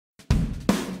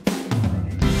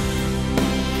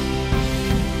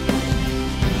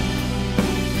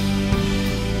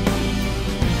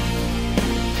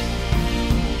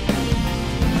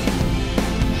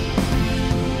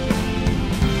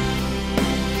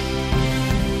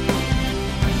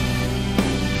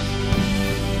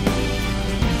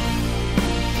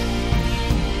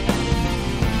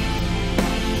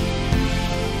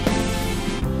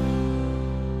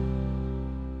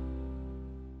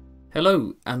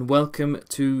Hello and welcome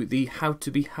to the How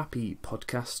to Be Happy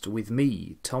podcast with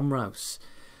me, Tom Rouse.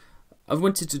 I've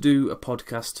wanted to do a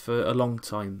podcast for a long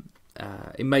time.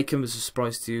 It may come as a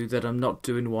surprise to you that I'm not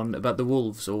doing one about the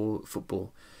Wolves or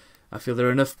football. I feel there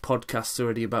are enough podcasts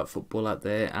already about football out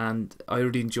there, and I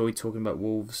already enjoy talking about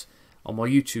Wolves on my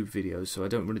YouTube videos, so I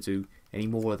don't want to do any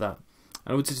more of that.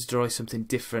 I wanted to try something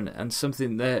different and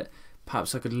something that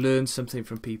perhaps I could learn something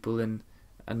from people and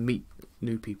meet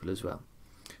new people as well.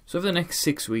 So over the next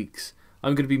 6 weeks,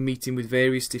 I'm going to be meeting with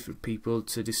various different people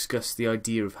to discuss the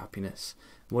idea of happiness,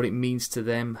 what it means to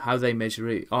them, how they measure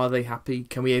it, are they happy,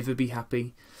 can we ever be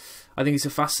happy? I think it's a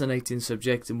fascinating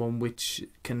subject and one which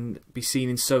can be seen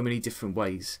in so many different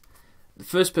ways. The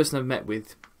first person I've met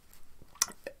with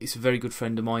is a very good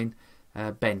friend of mine,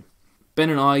 Ben. Ben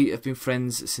and I have been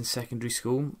friends since secondary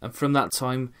school, and from that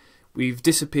time we've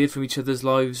disappeared from each other's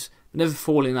lives, never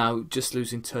falling out, just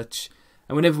losing touch.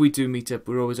 And whenever we do meet up,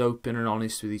 we're always open and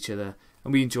honest with each other,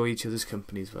 and we enjoy each other's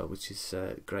company as well, which is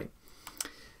great.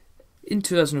 In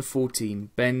 2014,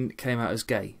 Ben came out as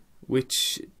gay,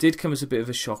 which did come as a bit of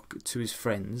a shock to his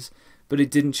friends, but it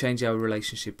didn't change our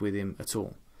relationship with him at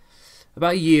all.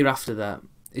 About a year after that,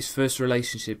 his first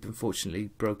relationship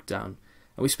unfortunately broke down,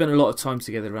 and we spent a lot of time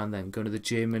together around then, going to the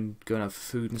gym and going out for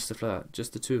food and stuff like that,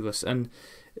 just the two of us. And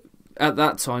at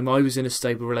that time, I was in a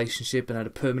stable relationship and had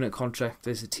a permanent contract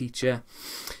as a teacher.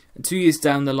 And 2 years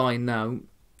down the line now,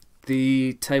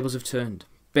 the tables have turned.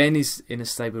 Ben is in a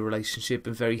stable relationship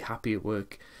and very happy at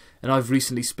work. And I've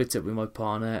recently split up with my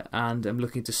partner and I'm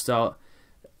looking to start,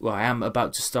 well, I am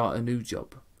about to start a new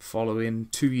job following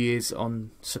 2 years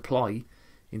on supply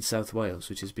in South Wales,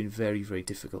 which has been very, very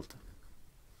difficult.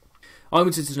 I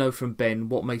wanted to know from Ben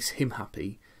what makes him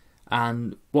happy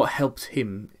and what helped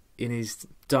him in his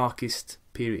darkest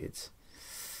periods.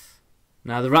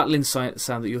 Now, the rattling sound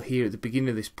that you'll hear at the beginning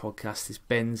of this podcast is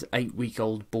Ben's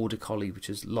 8-week-old border collie, which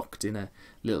was locked in a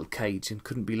little cage and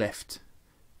couldn't be left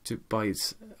by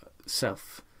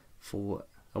itself for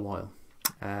a while.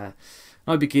 I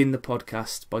begin the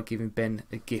podcast by giving Ben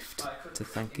a gift to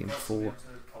thank him for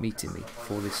meeting me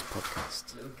for this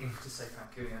podcast. A little gift to say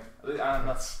thank you, yeah. And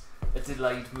that's a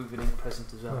delayed moving in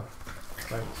present as well.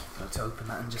 Thanks. I'll have to open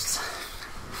that and just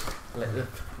let the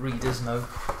readers know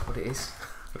what it is.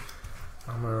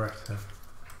 I'm a rector.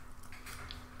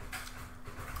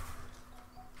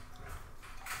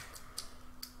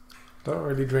 Don't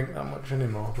really drink that much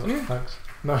anymore, but thanks.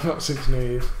 No, not since New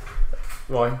Year's.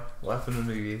 Why? What happened on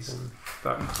New Year's?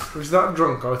 Was that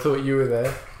drunk? I thought you were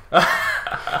there.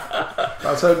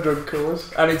 That's how drunk I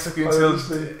was. And it took you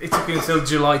until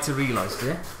July to realise, did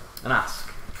it? And ask.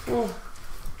 Well,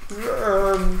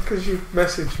 because you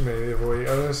messaged me the other week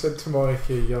and I said to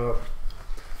Mikey,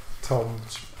 Tom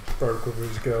broke up with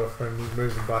his girlfriend, he's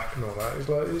moving back and all that. He's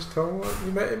like, is Tom, what?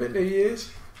 You met him at New Year's?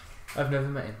 I've never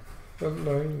met him.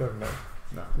 No, you never met him.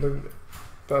 No.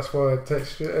 That's why I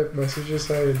texted you a message you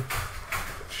saying,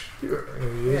 you were at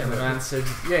New Year's. Yeah, and the man said,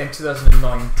 yeah, in 2019.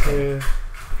 Yeah.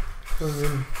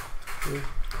 I mean,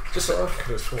 just I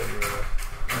could have sworn you were there.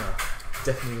 No,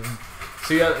 definitely.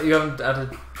 So you haven't had a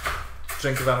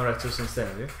drink of amaretto since then,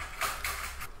 have you?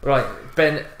 Right,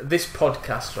 Ben, this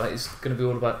podcast, right, is going to be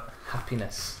all about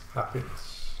happiness.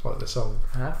 Happiness, like the song.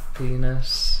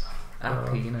 Happiness.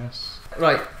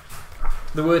 Right,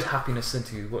 the word happiness then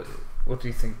to you, what do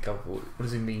you think of, what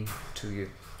does it mean to you?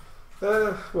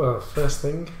 Well, first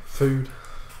thing, food.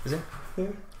 Is it? Yeah.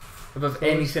 Above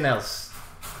anything else?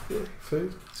 Yeah,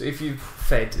 food. So if you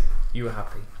fed, you were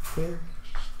happy? Yeah.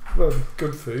 Well,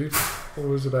 good food.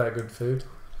 Always about good food.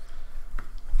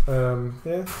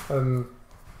 Yeah, and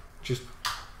just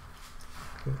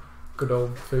good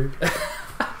old food.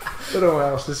 Don't know what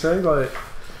else to say. Like,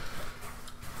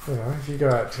 you know, if you go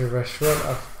out to a restaurant,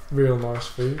 have real nice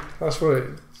food. That's what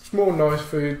it's more nice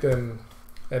food than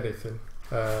anything.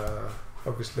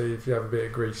 Obviously, if you have a bit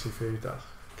of greasy food, that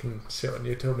can sit on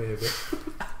your tummy a bit.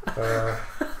 Yeah.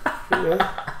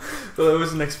 Well, I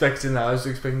wasn't expecting that. I was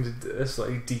expecting a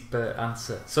slightly deeper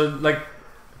answer. So, like,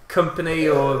 company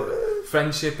or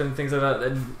friendship and things like that,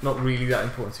 they're not really that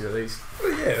important to you, at least.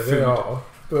 Well, yeah, they are.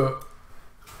 But,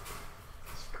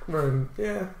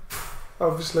 yeah.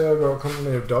 Obviously, I've got a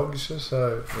company of dogs,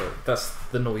 so... Well, that's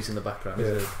the noise in the background. Yeah.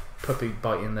 There's a puppy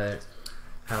biting their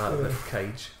hell out of the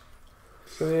cage.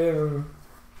 So,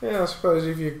 yeah, I suppose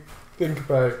if you think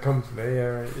about company,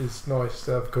 it's nice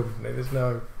to have company. There's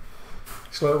no...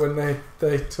 It's like when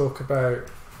they talk about,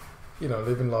 you know,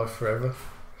 living life forever.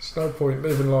 There's no point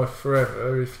living life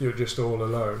forever if you're just all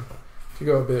alone. If you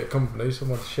got a bit of company,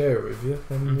 someone to share it with you,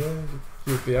 then yeah,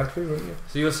 you'd be happy, wouldn't you?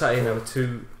 So you're sat here now with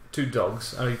two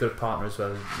dogs. I know you've got a partner as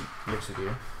well who lives with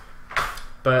you.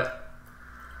 But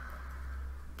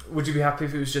Would you be happy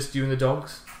if it was just you and the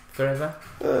dogs forever?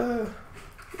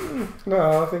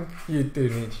 No, I think you do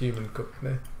need human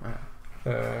company. Right.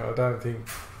 I don't think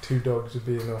 2 dogs would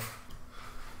be enough.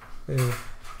 Yeah.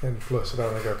 And plus, I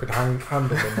don't think I could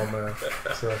handle them on my own.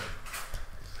 So,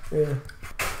 yeah.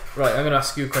 Right, I'm going to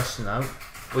ask you a question now,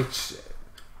 which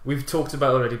we've talked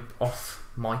about already off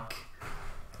mic,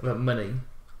 about money.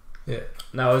 Yeah.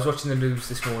 Now, I was watching the news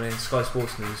this morning, Sky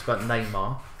Sports News, about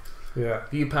Neymar. Yeah.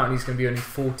 He apparently is going to be earning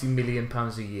 £40 million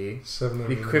a year. The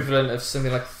 700. equivalent of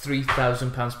something like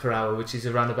 £3,000 per hour, which is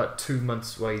around about 2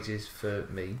 months' wages for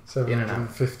me.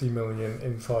 750 million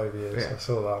in 5 years. Yeah. I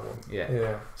saw that one.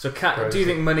 Yeah. So, do Crazy. you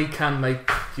think money can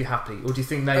make you happy, or do you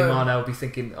think Neymar now will be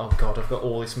thinking, "Oh God, I've got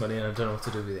all this money and I don't know what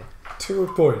to do with it"? To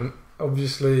a point,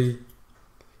 obviously,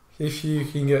 if you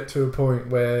can get to a point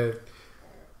where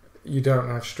you don't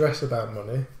have stress about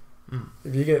money,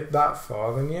 if you get that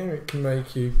far, then yeah, it can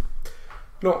make you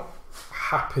not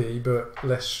happy but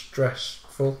less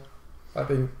stressful. I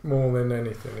think more than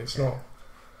anything, it's not.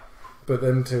 But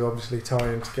then to obviously tie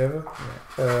them together,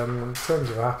 in terms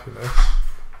of happiness,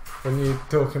 when you're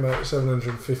talking about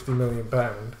 £750 million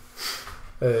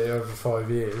over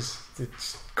 5 years,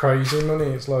 it's crazy money.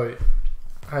 It's like,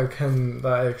 how can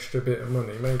that extra bit of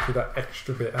money make you that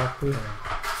extra bit happy?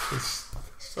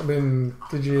 I mean,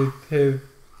 did you hear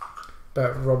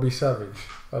about Robbie Savage?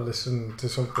 I listened to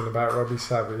something about Robbie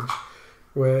Savage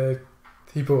where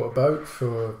he bought a boat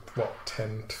for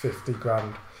 10 to 50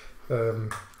 grand,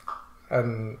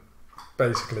 and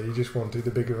basically he just wanted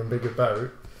a bigger and bigger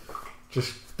boat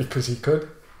just because he could,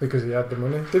 because he had the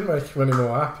money. Didn't make him any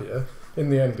more happier. In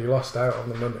the end, he lost out on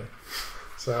the money.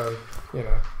 So, you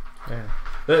know. Yeah.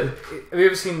 But have you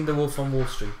ever seen The Wolf on Wall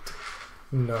Street?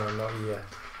 No, not yet.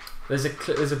 There's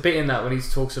a bit in that when he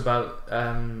talks about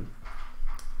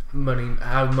money,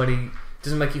 how money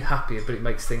doesn't make you happier, but it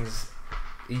makes things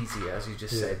easier, as you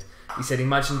just said. He said,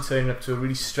 imagine turning up to a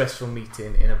really stressful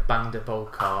meeting in a banged up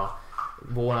old car,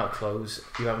 worn out clothes,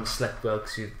 you haven't slept well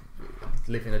because you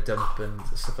live in a dump and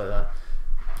stuff like that,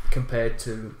 compared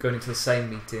to going into the same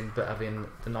meeting but having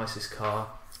the nicest car.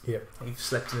 Yep. You've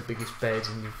slept in the biggest bed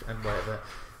and whatever.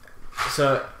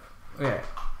 So, yeah,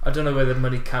 I don't know whether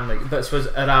money can make, but I suppose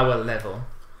at our level,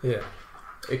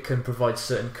 it can provide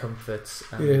certain comforts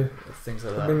and things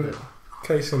like that. I mean,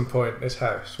 case in point, this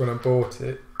house, when I bought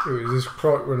it, it was just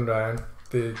quite run down.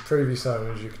 The previous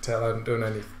owners, you could tell, hadn't done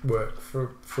any work for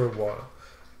a while.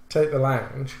 Take the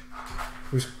lounge,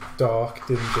 it was dark,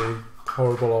 dingy,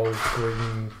 horrible old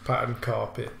green patterned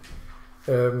carpet.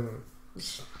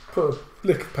 Put a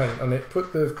lick of paint on it,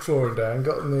 put the flooring down,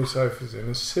 got the new sofas in.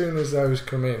 As soon as those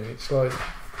come in, it's like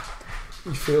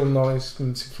you feel nice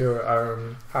and secure at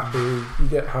home, happy. You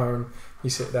get home, you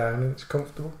sit down, and it's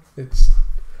comfortable.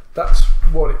 That's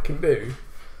what it can do,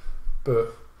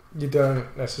 but you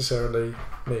don't necessarily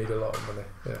need a lot of money.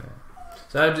 Yeah.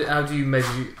 So how do you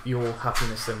measure your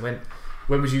happiness then? When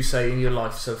would you say in your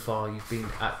life so far you've been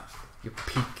at your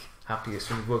peak happiest,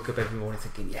 when you woke up every morning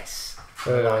thinking, yes,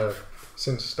 I'm alive?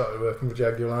 Since I started working for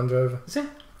Jaguar Land Rover. Is it?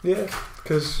 Yeah,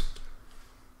 because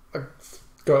I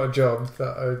got a job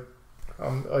that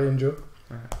I enjoy.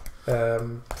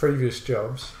 Previous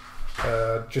jobs,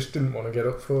 just didn't want to get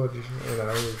up for.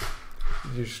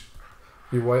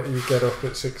 You wait, you get up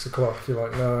at 6 o'clock. You're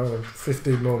like, no, in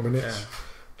 15 more minutes. Yeah.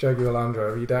 Jaguar Land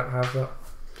Rover, you don't have that.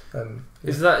 And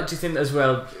is that? Do you think as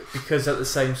well, because at the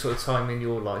same sort of time in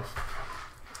your life,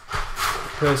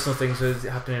 personal things were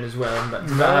happening as well, and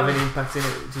did that have any impact in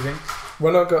it, do you think?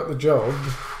 When I got the job,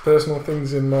 personal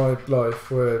things in my life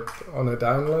were on a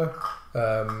down low.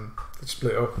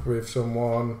 Split up with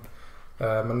someone,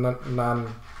 my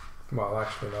nan, well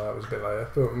actually no, that was a bit later,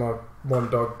 but my one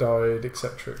dog died,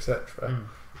 etc, etc.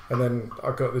 And then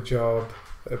I got the job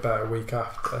about a week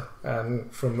after,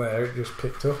 and from there it just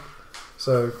picked up.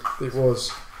 So it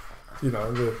was,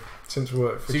 since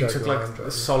work for so you Jaguar took like Land Rover.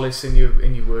 the solace in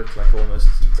your work, like almost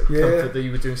the comfort that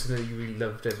you were doing something that you really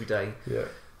loved every day,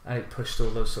 and it pushed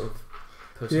all those sort of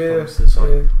personal problems to the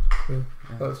side. Yeah.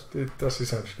 That's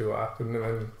essentially what happened,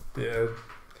 and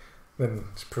then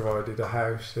it's provided a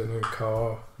house, a new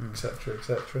car, etc,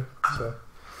 etc. So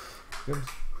good.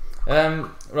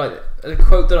 Right, a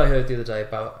quote that I heard the other day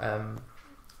about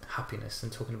happiness,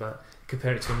 and talking about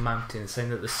comparing it to a mountain, saying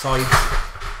that the sides.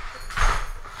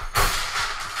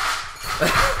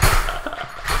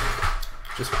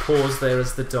 Just pause there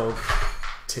as the dog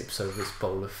tips over its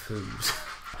bowl of food.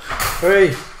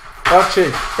 Hey, Archie,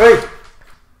 hey,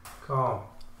 calm.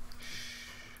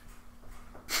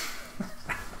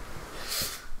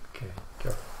 Okay,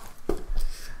 go.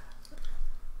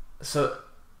 So,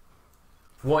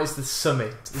 what is the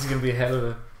summit? This is going to be a hell of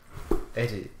a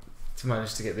edit to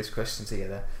manage to get this question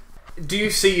together. Do you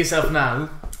see yourself now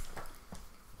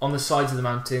on the sides of the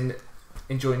mountain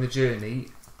enjoying the journey,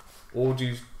 or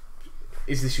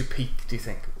is this your peak, do you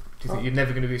think? Do you think you're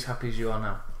never going to be as happy as you are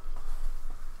now?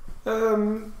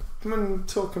 When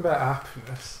talking about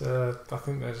happiness, I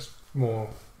think there's more,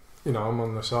 I'm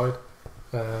on the side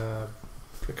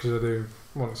because I do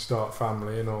want to start a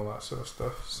family and all that sort of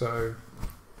stuff. So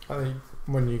I think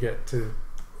when you get to,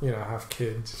 have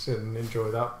kids and enjoy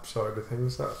that side of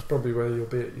things, that's probably where you'll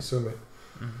be at your summit.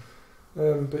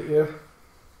 But yeah,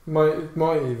 it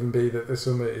might even be that the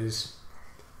summit is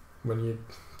when you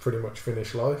pretty much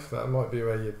finish life. That might be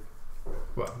where you.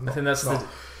 Well, I think that's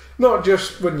not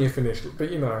just when you finish, but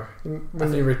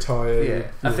when you retire.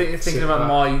 Yeah, I think thinking about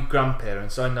my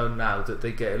grandparents, I know now that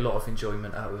they get a lot of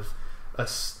enjoyment out of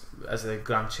us as their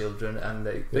grandchildren, and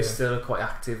they still are quite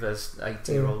active as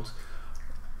 80-year-olds.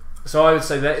 So I would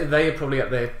say they are probably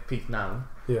at their peak now.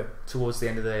 Yeah. Towards the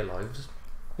end of their lives.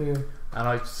 Yeah. And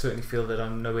I certainly feel that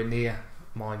I'm nowhere near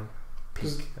my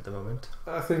peak at the moment.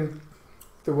 I think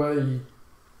the way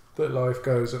that life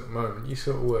goes at the moment, you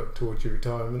sort of work towards your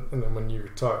retirement, and then when you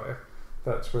retire,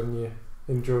 that's when you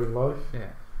enjoy life. Yeah.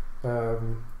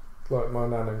 Like my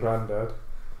nan and granddad,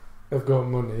 they've got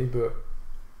money, but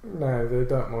now they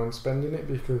don't mind spending it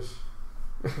because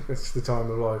it's the time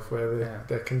of life where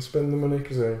they can spend the money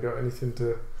because they ain't got anything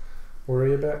to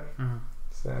worry about. Mm-hmm.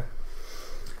 So,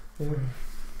 yeah.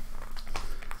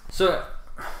 So,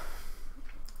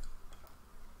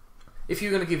 if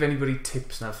you're going to give anybody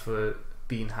tips now for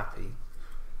being happy,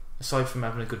 aside from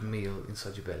having a good meal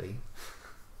inside your belly,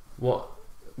 what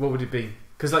would it be?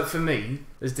 Because like for me,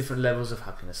 there's different levels of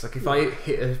happiness. Like if I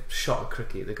hit a shot of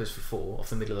cricket that goes for 4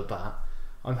 off the middle of the bat,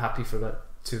 I'm happy for about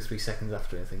 2 or 3 seconds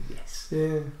after, and I think yes.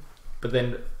 Yeah. But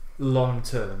then long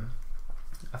term,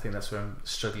 I think that's where I'm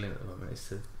struggling at the moment. Is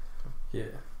to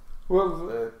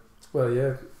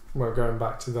going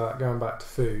back to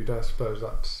food, I suppose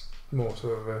that's more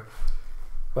sort of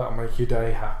that'll make your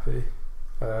day happy.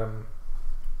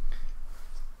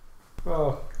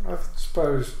 Well, I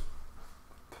suppose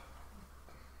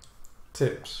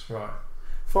tips, right?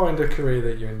 Find a career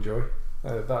that you enjoy.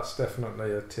 That's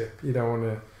definitely a tip. You don't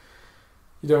want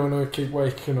to keep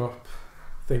waking up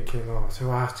thinking, oh, do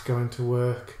I have to go into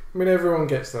work? I mean, everyone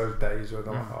gets those days where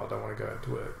they're like, oh, I don't want to go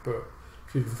into work. But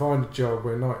if you can find a job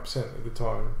where 90% of the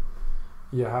time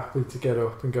you're happy to get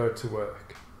up and go to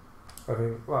work, I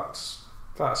think that's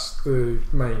the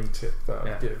main tip that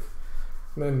I'd give.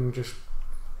 And then just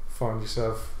find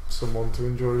yourself someone to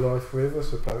enjoy life with, I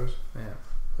suppose. Yeah.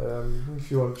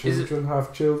 If you want children,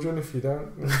 have children. If you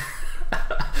don't,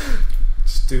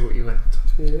 just do what you want.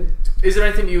 Yeah. Is there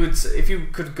anything you would, if you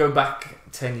could go back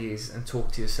 10 years and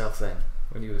talk to yourself then,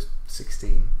 when you were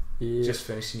 16, just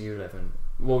finishing year 11,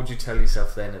 what would you tell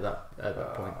yourself then at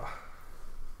that point?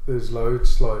 There's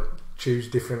loads, like choose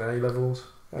different A levels.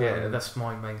 Yeah, that's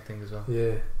my main thing as well.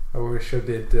 Yeah, I wish I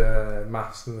did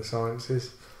maths and the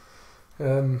sciences.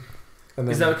 And then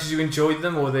is that because you enjoyed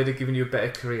them, or they'd have given you a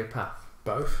better career path?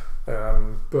 Both.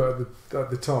 But at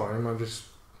the time, I was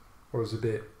a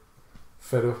bit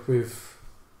fed up with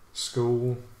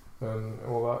school and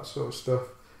all that sort of stuff.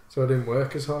 So I didn't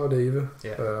work as hard either.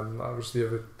 Yeah.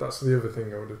 That's the other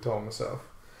thing I would have told myself,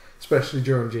 especially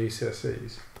during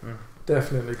GCSEs.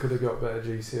 Definitely could have got better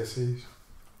GCSEs.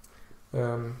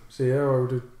 So yeah, I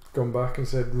would have gone back and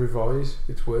said revise.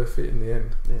 It's worth it in the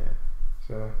end. Yeah.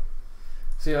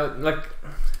 So yeah, like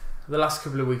the last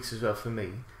couple of weeks as well for me,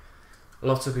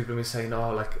 lots of people have been saying,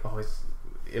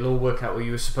 it'll all work out. Well,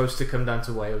 you were supposed to come down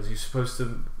to Wales. You're supposed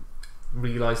to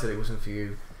realise that it wasn't for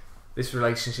you. This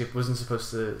relationship wasn't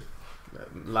supposed to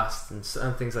last, and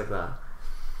things like that.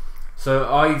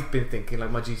 So I've been thinking,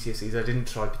 like my GCSEs, I didn't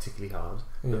try particularly hard,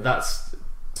 but that's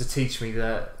to teach me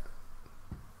that,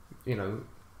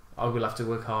 I will have to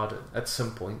work hard at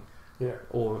some point,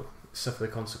 or suffer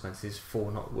the consequences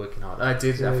for not working hard. I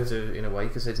did have to, in a way,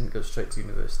 because I didn't go straight to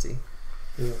university.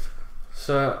 Yeah.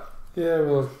 So. Yeah,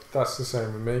 well, that's the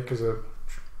same with me because I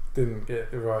didn't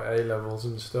get the right A levels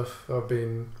and stuff. I've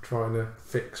been trying to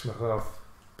fix myself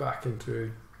back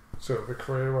into sort of a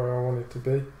career where I wanted to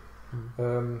be.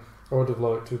 I would have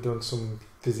liked to have done some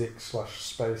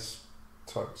physics/space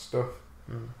type stuff.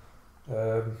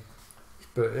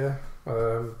 But yeah,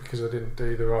 because I didn't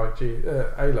do the right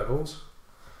A levels,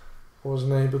 I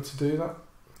wasn't able to do that.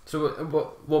 So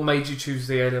what made you choose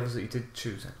the A levels that you did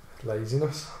choose then?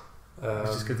 Laziness.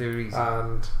 Just because they were easy.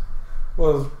 And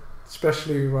well,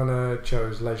 especially when I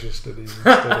chose leisure studies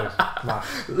instead of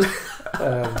maths.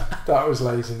 That was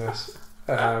laziness.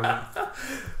 And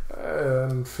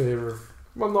fear of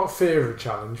well, not fear of a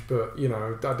challenge, but you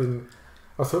know,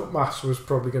 I thought maths was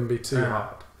probably going to be too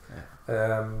hard.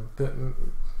 Yeah. But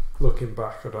looking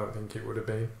back, I don't think it would have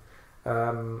been,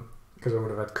 because I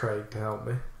would have had Craig to help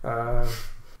me.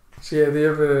 So yeah, the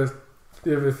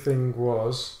other thing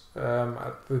was,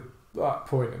 at that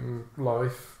point in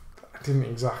life, I didn't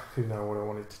exactly know what I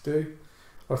wanted to do.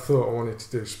 I thought I wanted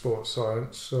to do sports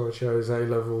science, so I chose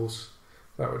A-levels.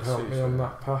 That would help me on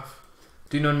that path.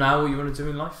 Do you know now what you want to do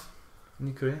in life, in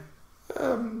your career?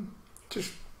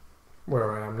 Just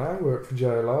where I am now, work for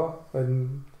JLR,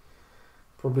 and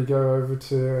probably go over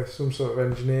to some sort of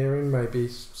engineering, maybe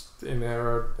in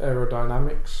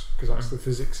aerodynamics, because that's the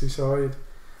physicsy side.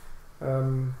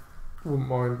 Wouldn't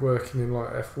mind working in like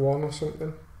F1 or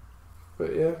something,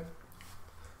 but yeah,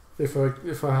 if I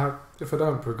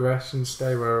don't progress and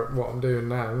stay what I'm doing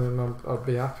now, then I'd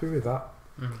be happy with that.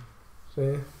 So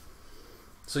yeah.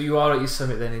 So you are at your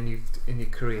summit then in your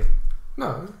career?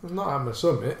 No, I'm not at my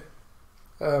summit.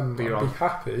 I'd be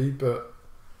happy, but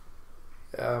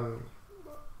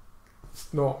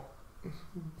it's not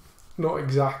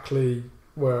exactly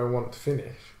where I want to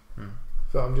finish.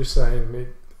 But I'm just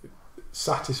saying,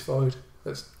 satisfied.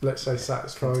 Let's say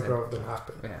satisfied content, rather than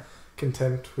happy. Yeah.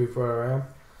 Content with where I am.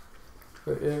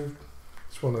 But yeah,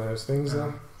 it's one of those things.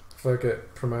 Then, if I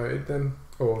get promoted, then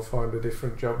or find a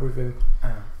different job within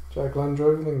Jag Land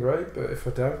Rover, then great. But if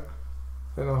I don't,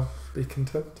 then I'll be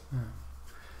content.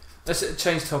 Let's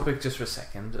change topic just for a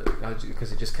second,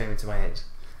 because it just came into my head.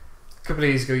 A couple of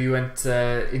years ago, you went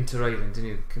Interrailing, didn't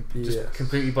you? Just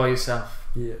completely by yourself.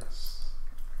 Yes.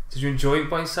 Did you enjoy it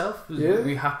by yourself? Yeah. Were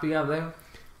you happy out there?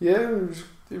 Yeah,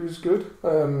 it was good.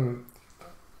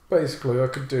 Basically, I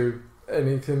could do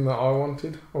anything that I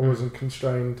wanted. I wasn't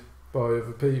constrained by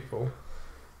other people.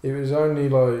 It was only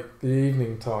like the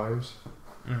evening times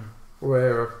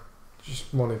where I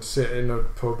just wanted to sit in a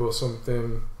pub or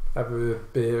something, have a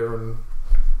beer and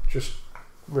just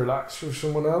relax with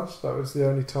someone else. That was the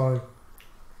only time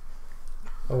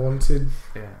I wanted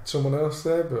someone else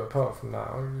there, but apart from that,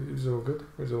 it was all good.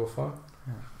 It was all fun.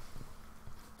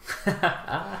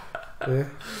 Yeah.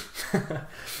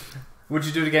 Would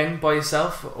you do it again by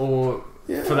yourself, or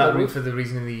for the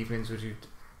reason in the evenings would you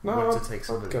want to take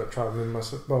somebody? I'd go travelling by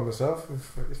myself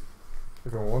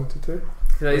if I wanted to.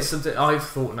 That is something I've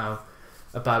thought now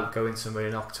about, going somewhere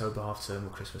in October, half term or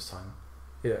Christmas time.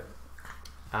 Yeah.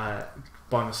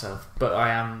 By myself, but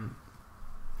I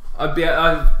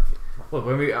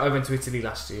went to Italy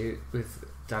last year with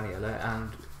Daniela,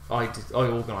 and I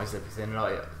organised everything, and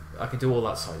I can do all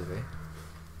that side of it.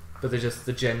 But there's just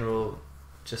the general,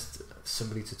 just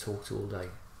somebody to talk to all day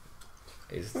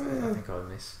is I think I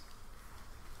miss.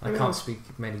 I can't speak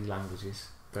many languages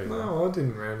very well. No, I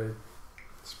didn't really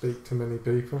speak to many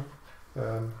people.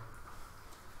 So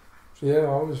yeah,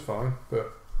 I was fine,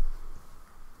 but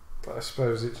I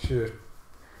suppose it's who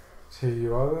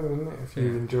you are then, isn't it? If you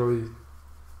enjoy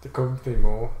the company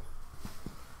more,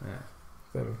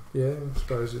 then I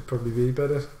suppose it'd probably be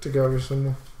better to go with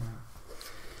someone.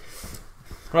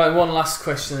 Right, one last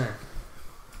question then.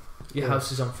 Your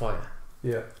house is on fire.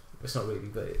 Yeah. It's not really,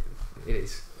 but it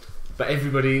is. But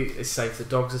everybody is safe, the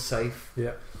dogs are safe. Yeah.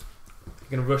 You're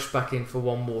going to rush back in for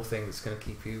one more thing that's going to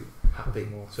keep you happy.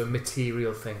 So a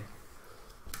material thing.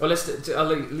 Well, I'll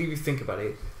leave you think about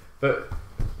it. But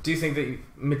do you think that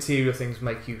material things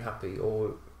make you happy,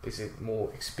 or is it more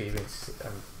experience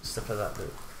and stuff like that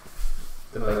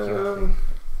make you happy?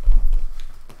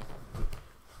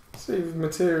 See,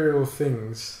 material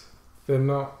things, they're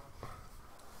not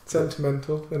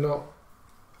sentimental. They're not,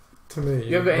 to me.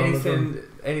 You ever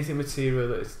anything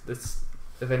material that's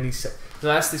of any? So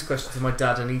I asked this question to my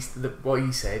dad, and what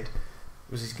he said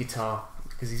was his guitar,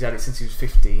 because he's had it since he was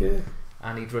 15,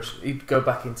 and he'd go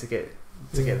back in to get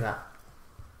that.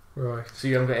 Right. So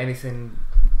you haven't got anything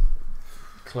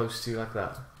close to like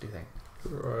that, do you think?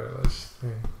 Right. Let's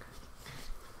think.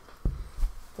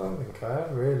 I don't think I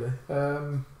have really.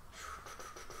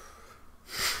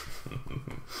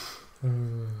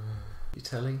 Your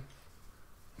telly?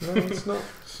 No, it's not.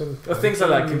 Things like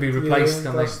that can be replaced,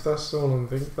 can't they? That's all I'm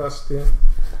thinking.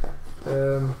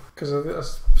 Because I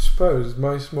suppose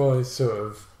most my sort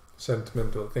of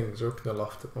sentimental things are up in the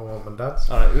loft at my mum and dad's.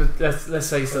 Alright, let's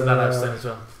say it's at that house then as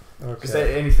well. Okay. Is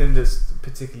there anything that's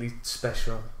particularly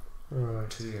special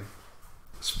to you?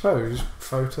 I suppose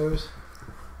photos.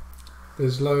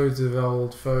 There's loads of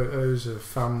old photos of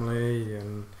family,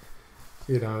 and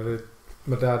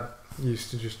my dad used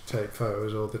to just take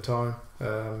photos all the time.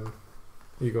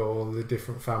 You got all the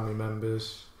different family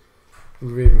members.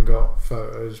 We've even got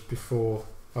photos before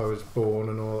I was born,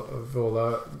 and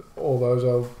all those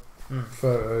old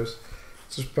photos.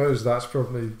 suppose that's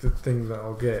probably the thing that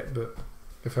I'll get, but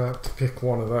if I had to pick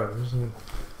one of those,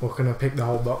 or can I pick the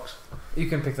whole box? You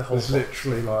can pick the whole There's box.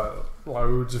 literally like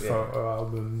loads of photo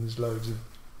albums, loads of,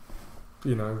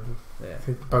 I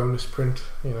think bonus print,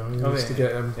 you used to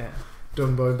get them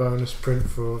done by bonus print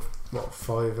for,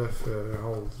 £5 for a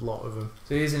whole lot of them.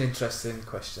 So here's an interesting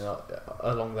question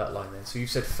along that line then. So you've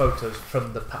said photos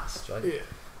from the past, right? Yeah.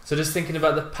 So does thinking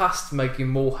about the past make you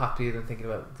more happy than thinking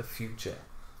about the future?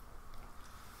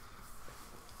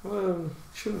 Well, you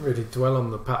shouldn't really dwell on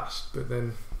the past, but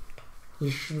then you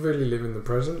should really live in the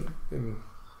present, in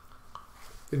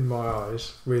my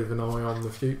eyes, with an eye on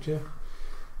the future.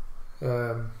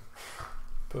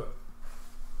 But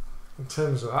in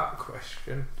terms of that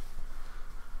question,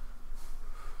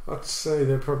 I'd say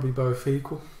they're probably both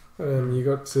equal. You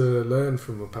got to learn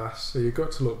from the past, so you've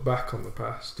got to look back on the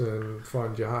past and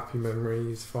find your happy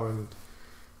memories, find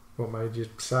what made you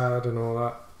sad and all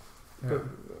that. Yeah.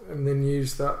 And then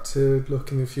use that to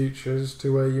look in the future as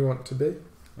to where you want to be.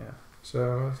 Yeah.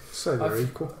 So I'd say they're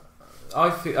equal. I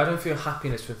don't feel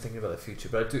happiness when thinking about the future,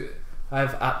 but I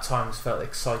have at times felt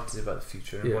excited about the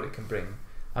future and what it can bring.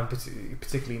 And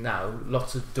particularly now,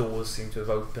 lots of doors seem to have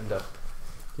opened up,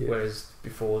 whereas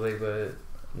before they were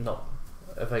not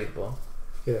available.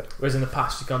 Yeah. Whereas in the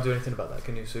past you can't do anything about that,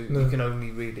 can you? So No. you can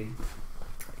only really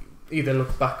either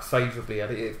look back favourably at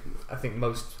it. I think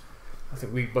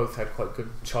we both had quite good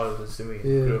childhoods, didn't we?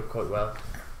 Yeah. Grew up quite well,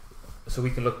 so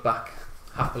we can look back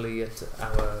happily at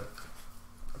our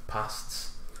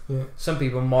pasts. Yeah. Some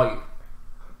people might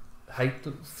hate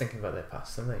thinking about their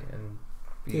past, don't they? And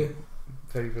be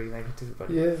very, very negative about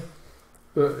it. Yeah.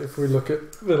 But if we look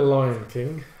at The Lion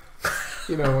King,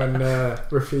 when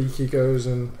Rafiki goes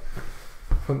and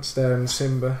hunts down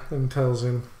Simba and tells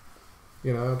him,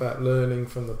 about learning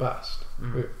from the past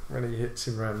when he hits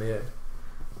him round the head.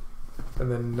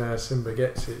 And then Simba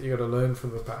gets it. You got to learn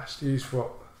from the past. Use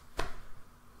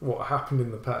what happened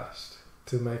in the past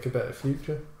to make a better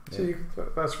future. Yeah. See,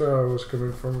 that's where I was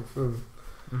coming from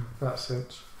that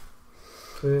sense.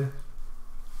 So,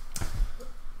 yeah.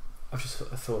 I've just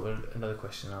thought of another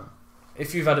question now.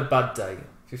 If you've had a bad day,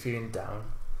 if you're feeling down,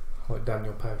 Like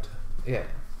Daniel Powter. do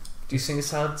you sing a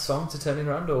sad song to turn it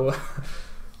around, or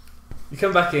you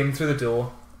come back in through the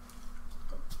door?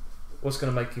 What's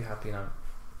going to make you happy now?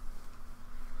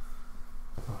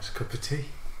 Nice cup of tea.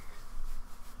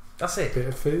 That's it. Bit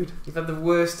of food. You've had the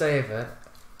worst day ever.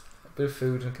 A bit of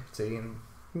food and a cup of tea, and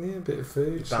Yeah, a bit of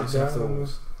food. sit bouncing off the down,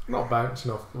 walls. Not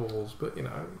bouncing off the walls, but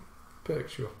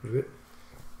perks you up a bit.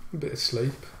 A bit of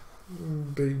sleep.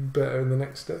 Be better the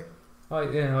next day. I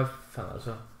found that as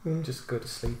well. Just go to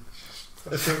sleep.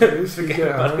 I think it is. You Forget get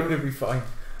about it, home, it'll be fine.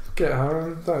 get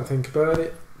home, don't think about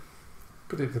it.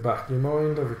 Put it at the back of your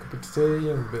mind, have a cup of tea,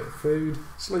 have a bit of food,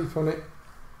 sleep on it.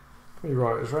 Be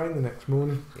right as rain the next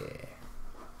morning. Yeah.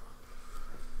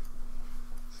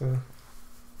 So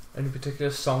Any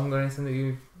particular song or anything that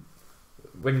you,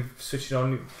 when you switch it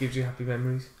on, it gives you happy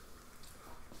memories?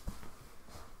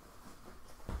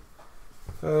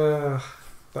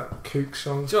 that Kook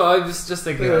song. So I was just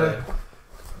thinking of it.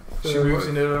 She moves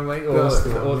in her own way, or That's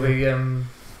the one, the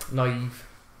naive.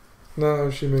 No,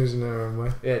 she moves in her own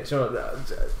way. Yeah, do you know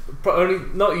what? Only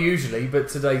not usually, but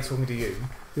today talking to you,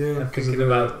 Yeah, I'm because thinking of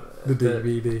about the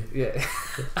DVD. Yeah,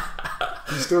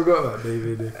 You still got that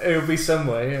DVD? it'll be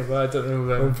somewhere. Yeah, but I don't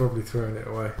know. I'm probably throwing it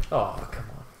away. Oh come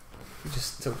on! We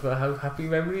just talked about how happy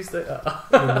memories they are.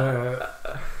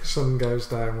 And, Sun Goes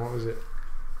Down. What was it?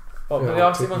 Oh, Yeah, the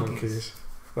Arctic Arctic Monkeys.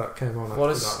 That came on. What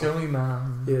a after that scummy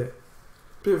man. one. Yeah,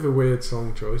 bit of a weird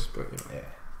song choice, but Yeah,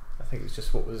 I think it was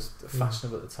just what was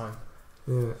fashionable at the time.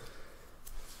 yeah.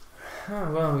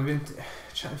 Oh, well, we've been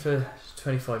chatting for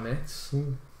 25 minutes.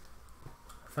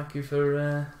 Thank you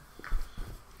for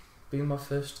being my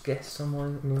first guest on my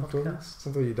No problem. podcast.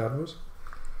 I thought your dad was.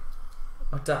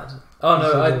 My dad? Oh You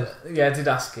no, said I did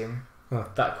ask him Ah.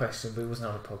 that question, but it wasn't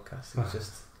on a podcast. It was Ah.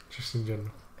 just, in general.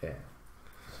 yeah.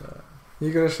 So,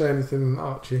 You gonna say anything,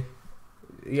 Archie?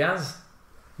 he has.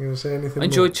 You gonna say anything? I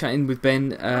enjoyed chatting with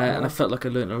Ben, and I felt like I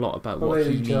learned a lot about I'll what let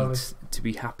he you tell needs to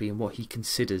be happy and what he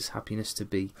considers happiness to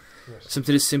be. Yes.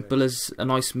 Something as simple as a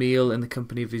nice meal in the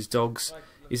company of his dogs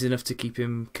is enough to keep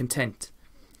him content,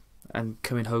 and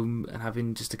coming home and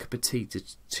having just a cup of tea to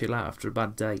chill out after a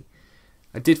bad day.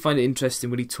 I did find it interesting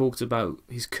when he talked about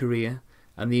his career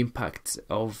and the impact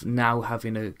of now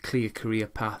having a clear career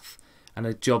path and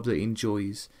a job that he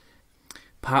enjoys.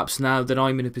 Perhaps now that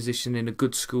I'm in a position in a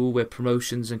good school where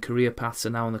promotions and career paths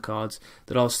are now on the cards,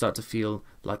 that I'll start to feel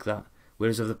like that.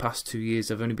 Whereas over the past 2 years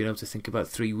I've only been able to think about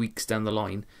 3 weeks down the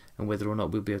line and whether or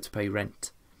not we'll be able to pay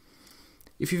rent.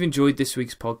 If you've enjoyed this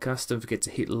week's podcast, don't forget to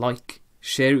hit like,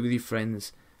 share it with your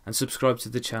friends, and subscribe to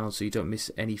the channel so you don't miss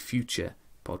any future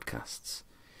podcasts.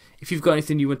 If you've got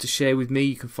anything you want to share with me,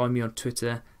 you can find me on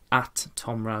Twitter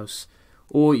 @TomRouse,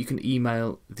 or you can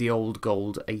email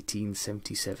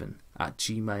theoldgold1877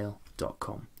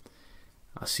 @gmail.com.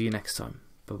 I'll see you next time.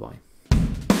 Bye bye.